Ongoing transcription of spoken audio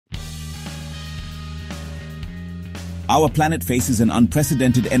Our planet faces an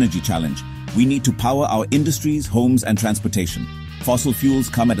unprecedented energy challenge. We need to power our industries, homes, and transportation. Fossil fuels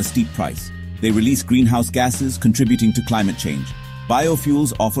come at a steep price. They release greenhouse gases, contributing to climate change.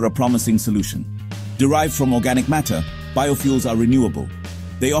 Biofuels offer a promising solution. Derived from organic matter, biofuels are renewable.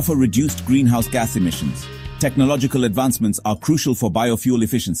 They offer reduced greenhouse gas emissions. Technological advancements are crucial for biofuel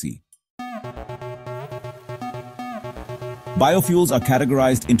efficiency. Biofuels are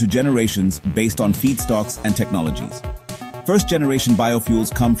categorized into generations based on feedstocks and technologies. First-generation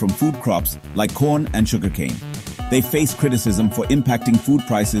biofuels come from food crops like corn and sugarcane. They face criticism for impacting food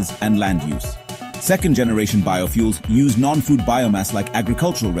prices and land use. Second-generation biofuels use non-food biomass like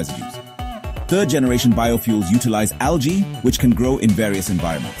agricultural residues. Third-generation biofuels utilize algae, which can grow in various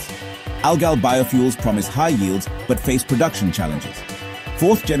environments. Algal biofuels promise high yields but face production challenges.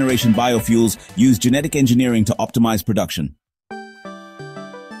 Fourth-generation biofuels use genetic engineering to optimize production.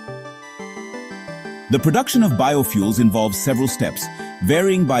 The production of biofuels involves several steps,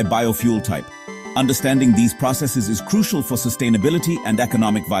 varying by biofuel type. Understanding these processes is crucial for sustainability and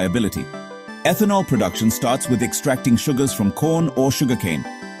economic viability. Ethanol production starts with extracting sugars from corn or sugarcane.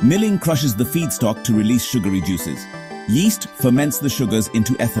 Milling crushes the feedstock to release sugary juices. Yeast ferments the sugars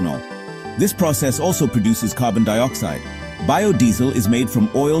into ethanol. This process also produces carbon dioxide. Biodiesel is made from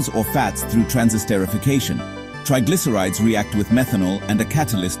oils or fats through transesterification. Triglycerides react with methanol and a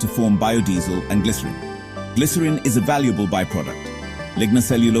catalyst to form biodiesel and glycerin. Glycerin is a valuable byproduct.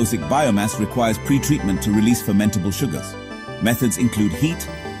 Lignocellulosic biomass requires pre-treatment to release fermentable sugars. Methods include heat,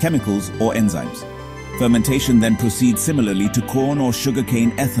 chemicals, or enzymes. Fermentation then proceeds similarly to corn or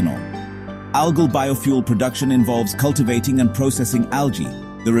sugarcane ethanol. Algal biofuel production involves cultivating and processing algae.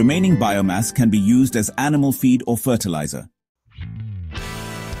 The remaining biomass can be used as animal feed or fertilizer.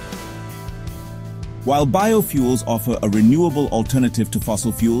 While biofuels offer a renewable alternative to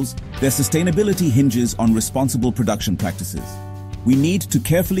fossil fuels, their sustainability hinges on responsible production practices. We need to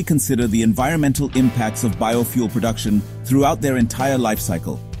carefully consider the environmental impacts of biofuel production throughout their entire life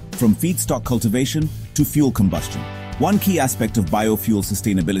cycle, from feedstock cultivation to fuel combustion. One key aspect of biofuel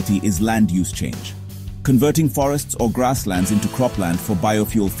sustainability is land use change. Converting forests or grasslands into cropland for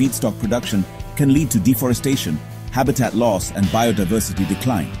biofuel feedstock production can lead to deforestation, habitat loss, and biodiversity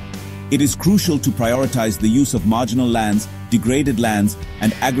decline. It is crucial to prioritize the use of marginal lands, degraded lands,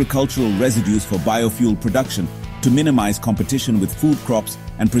 and agricultural residues for biofuel production to minimize competition with food crops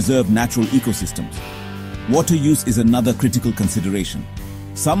and preserve natural ecosystems. Water use is another critical consideration.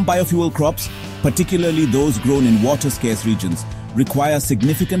 Some biofuel crops, particularly those grown in water-scarce regions, require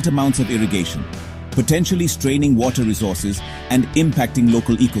significant amounts of irrigation, potentially straining water resources and impacting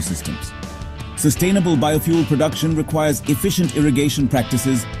local ecosystems. Sustainable biofuel production requires efficient irrigation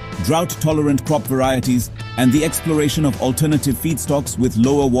practices, drought-tolerant crop varieties, and the exploration of alternative feedstocks with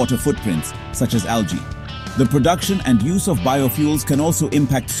lower water footprints, such as algae. The production and use of biofuels can also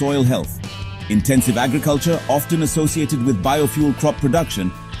impact soil health. Intensive agriculture, often associated with biofuel crop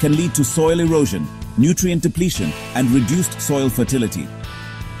production, can lead to soil erosion, nutrient depletion, and reduced soil fertility.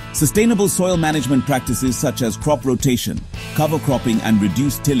 Sustainable soil management practices such as crop rotation, cover cropping, and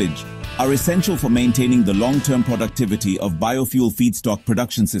reduced tillage are essential for maintaining the long-term productivity of biofuel feedstock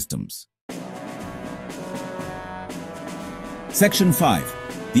production systems. Section 5.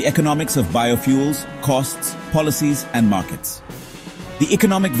 The economics of biofuels, costs, policies, and markets. The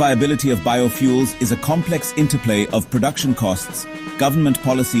economic viability of biofuels is a complex interplay of production costs, government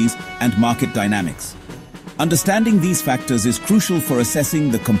policies, and market dynamics. Understanding these factors is crucial for assessing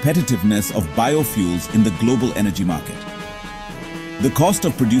the competitiveness of biofuels in the global energy market. The cost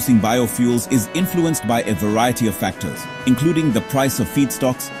of producing biofuels is influenced by a variety of factors, including the price of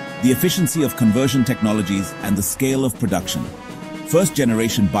feedstocks, the efficiency of conversion technologies, and the scale of production.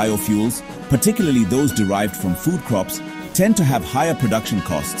 First-generation biofuels, particularly those derived from food crops, tend to have higher production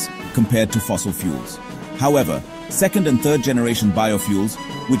costs compared to fossil fuels. However, second- and third-generation biofuels,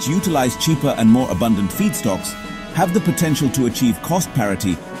 which utilize cheaper and more abundant feedstocks, have the potential to achieve cost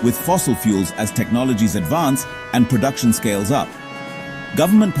parity with fossil fuels as technologies advance and production scales up.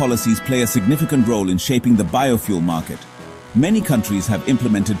 Government policies play a significant role in shaping the biofuel market. Many countries have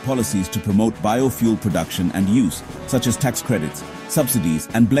implemented policies to promote biofuel production and use, such as tax credits, subsidies,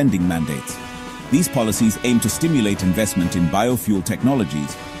 and blending mandates. These policies aim to stimulate investment in biofuel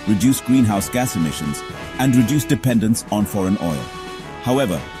technologies, reduce greenhouse gas emissions, and reduce dependence on foreign oil.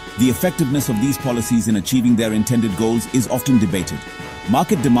 However, the effectiveness of these policies in achieving their intended goals is often debated.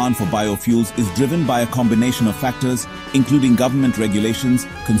 Market demand for biofuels is driven by a combination of factors, including government regulations,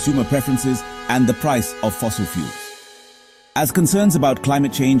 consumer preferences, and the price of fossil fuels. As concerns about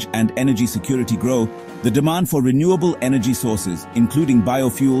climate change and energy security grow, the demand for renewable energy sources, including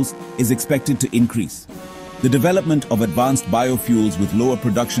biofuels, is expected to increase. The development of advanced biofuels with lower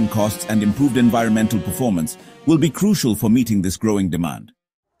production costs and improved environmental performance will be crucial for meeting this growing demand.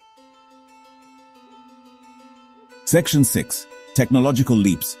 Section 6. Technological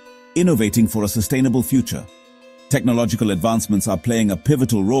leaps. Innovating for a sustainable future. Technological advancements are playing a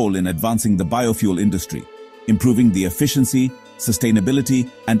pivotal role in advancing the biofuel industry, improving the efficiency, sustainability,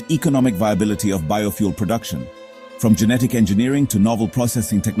 and economic viability of biofuel production. From genetic engineering to novel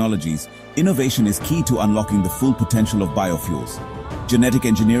processing technologies, innovation is key to unlocking the full potential of biofuels. Genetic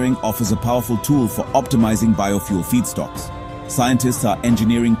engineering offers a powerful tool for optimizing biofuel feedstocks. Scientists are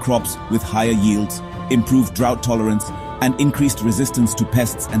engineering crops with higher yields, improved drought tolerance, and increased resistance to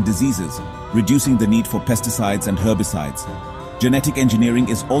pests and diseases, reducing the need for pesticides and herbicides. Genetic engineering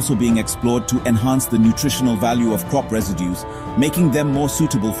is also being explored to enhance the nutritional value of crop residues, making them more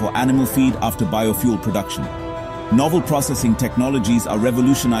suitable for animal feed after biofuel production. Novel processing technologies are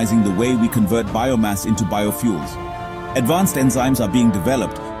revolutionizing the way we convert biomass into biofuels. Advanced enzymes are being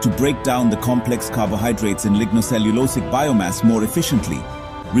developed to break down the complex carbohydrates in lignocellulosic biomass more efficiently,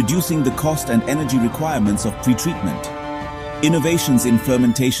 reducing the cost and energy requirements of pretreatment. Innovations in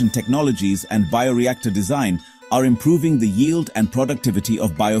fermentation technologies and bioreactor design are improving the yield and productivity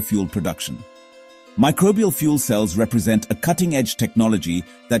of biofuel production. Microbial fuel cells represent a cutting-edge technology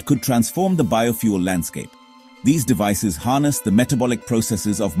that could transform the biofuel landscape. These devices harness the metabolic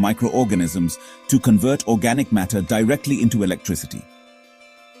processes of microorganisms to convert organic matter directly into electricity.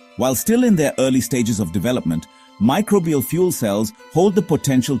 While still in their early stages of development, microbial fuel cells hold the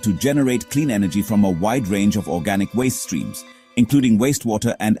potential to generate clean energy from a wide range of organic waste streams, including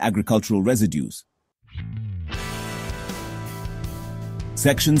wastewater and agricultural residues.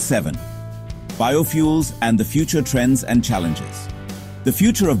 Section 7. Biofuels and the future trends and challenges. The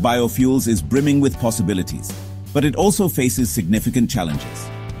future of biofuels is brimming with possibilities, but it also faces significant challenges.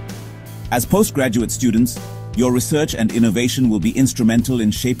 As postgraduate students, your research and innovation will be instrumental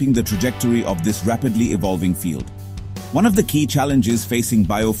in shaping the trajectory of this rapidly evolving field. One of the key challenges facing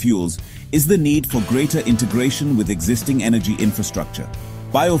biofuels is the need for greater integration with existing energy infrastructure.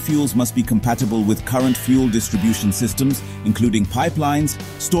 Biofuels must be compatible with current fuel distribution systems, including pipelines,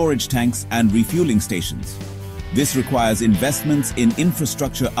 storage tanks, and refueling stations. This requires investments in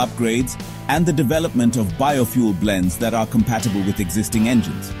infrastructure upgrades and the development of biofuel blends that are compatible with existing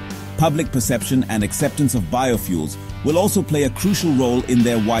engines. Public perception and acceptance of biofuels will also play a crucial role in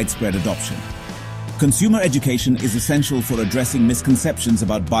their widespread adoption. Consumer education is essential for addressing misconceptions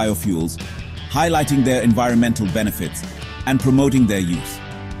about biofuels, highlighting their environmental benefits, and promoting their use.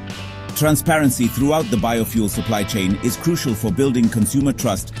 Transparency throughout the biofuel supply chain is crucial for building consumer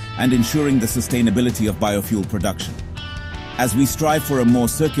trust and ensuring the sustainability of biofuel production. As we strive for a more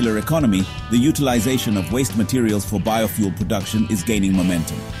circular economy, the utilization of waste materials for biofuel production is gaining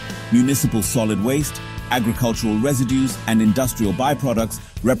momentum. Municipal solid waste, agricultural residues, and industrial byproducts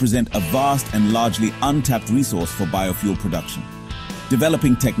represent a vast and largely untapped resource for biofuel production.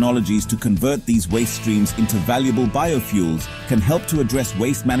 Developing technologies to convert these waste streams into valuable biofuels can help to address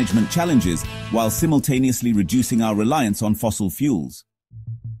waste management challenges while simultaneously reducing our reliance on fossil fuels.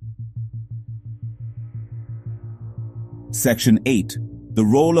 Section 8. The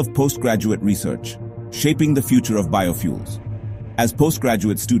role of postgraduate research, shaping the future of biofuels. As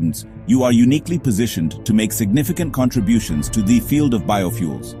postgraduate students, you are uniquely positioned to make significant contributions to the field of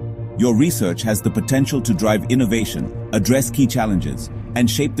biofuels. Your research has the potential to drive innovation, address key challenges, and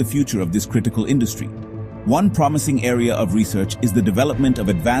shape the future of this critical industry. One promising area of research is the development of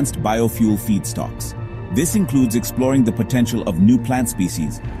advanced biofuel feedstocks. This includes exploring the potential of new plant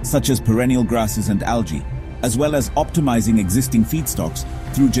species, such as perennial grasses and algae, as well as optimizing existing feedstocks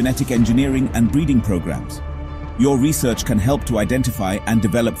through genetic engineering and breeding programs. Your research can help to identify and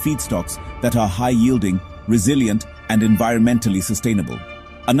develop feedstocks that are high-yielding, resilient, and environmentally sustainable.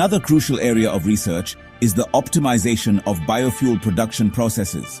 Another crucial area of research is the optimization of biofuel production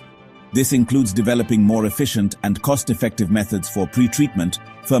processes. This includes developing more efficient and cost-effective methods for pretreatment,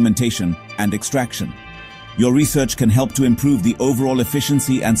 fermentation, and extraction. Your research can help to improve the overall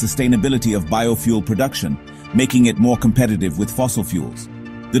efficiency and sustainability of biofuel production, making it more competitive with fossil fuels.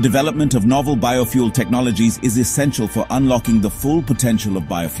 The development of novel biofuel technologies is essential for unlocking the full potential of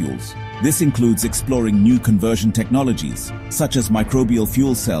biofuels. This includes exploring new conversion technologies, such as microbial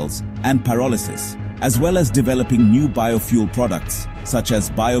fuel cells and pyrolysis, as well as developing new biofuel products, such as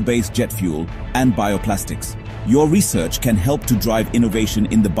bio-based jet fuel and bioplastics. Your research can help to drive innovation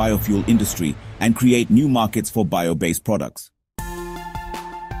in the biofuel industry and create new markets for bio-based products.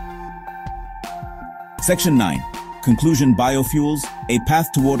 Section 9. Conclusion: Biofuels, a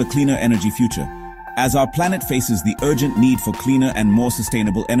path toward a cleaner energy future. As our planet faces the urgent need for cleaner and more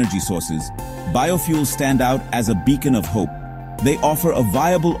sustainable energy sources, biofuels stand out as a beacon of hope. They offer a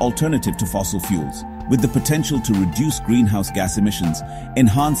viable alternative to fossil fuels, with the potential to reduce greenhouse gas emissions,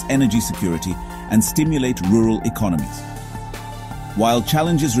 enhance energy security, and stimulate rural economies. While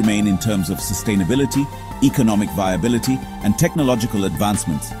challenges remain in terms of sustainability, economic viability, and technological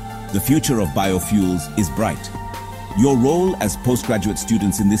advancements, the future of biofuels is bright. Your role as postgraduate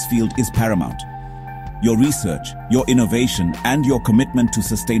students in this field is paramount. Your research, your innovation, and your commitment to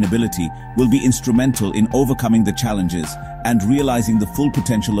sustainability will be instrumental in overcoming the challenges and realizing the full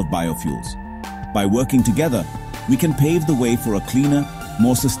potential of biofuels. By working together, we can pave the way for a cleaner,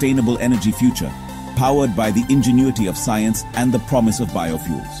 more sustainable energy future, powered by the ingenuity of science and the promise of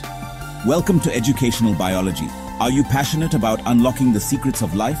biofuels. Welcome to Educational Biology. Are you passionate about unlocking the secrets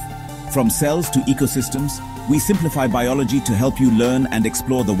of life? From cells to ecosystems, we simplify biology to help you learn and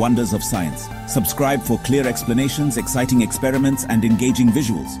explore the wonders of science. Subscribe for clear explanations, exciting experiments, and engaging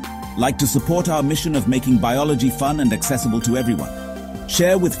visuals. Like to support our mission of making biology fun and accessible to everyone?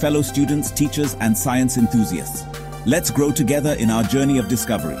 Share with fellow students, teachers, and science enthusiasts. Let's grow together in our journey of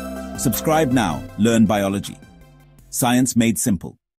discovery. Subscribe now, learn biology. Science made simple.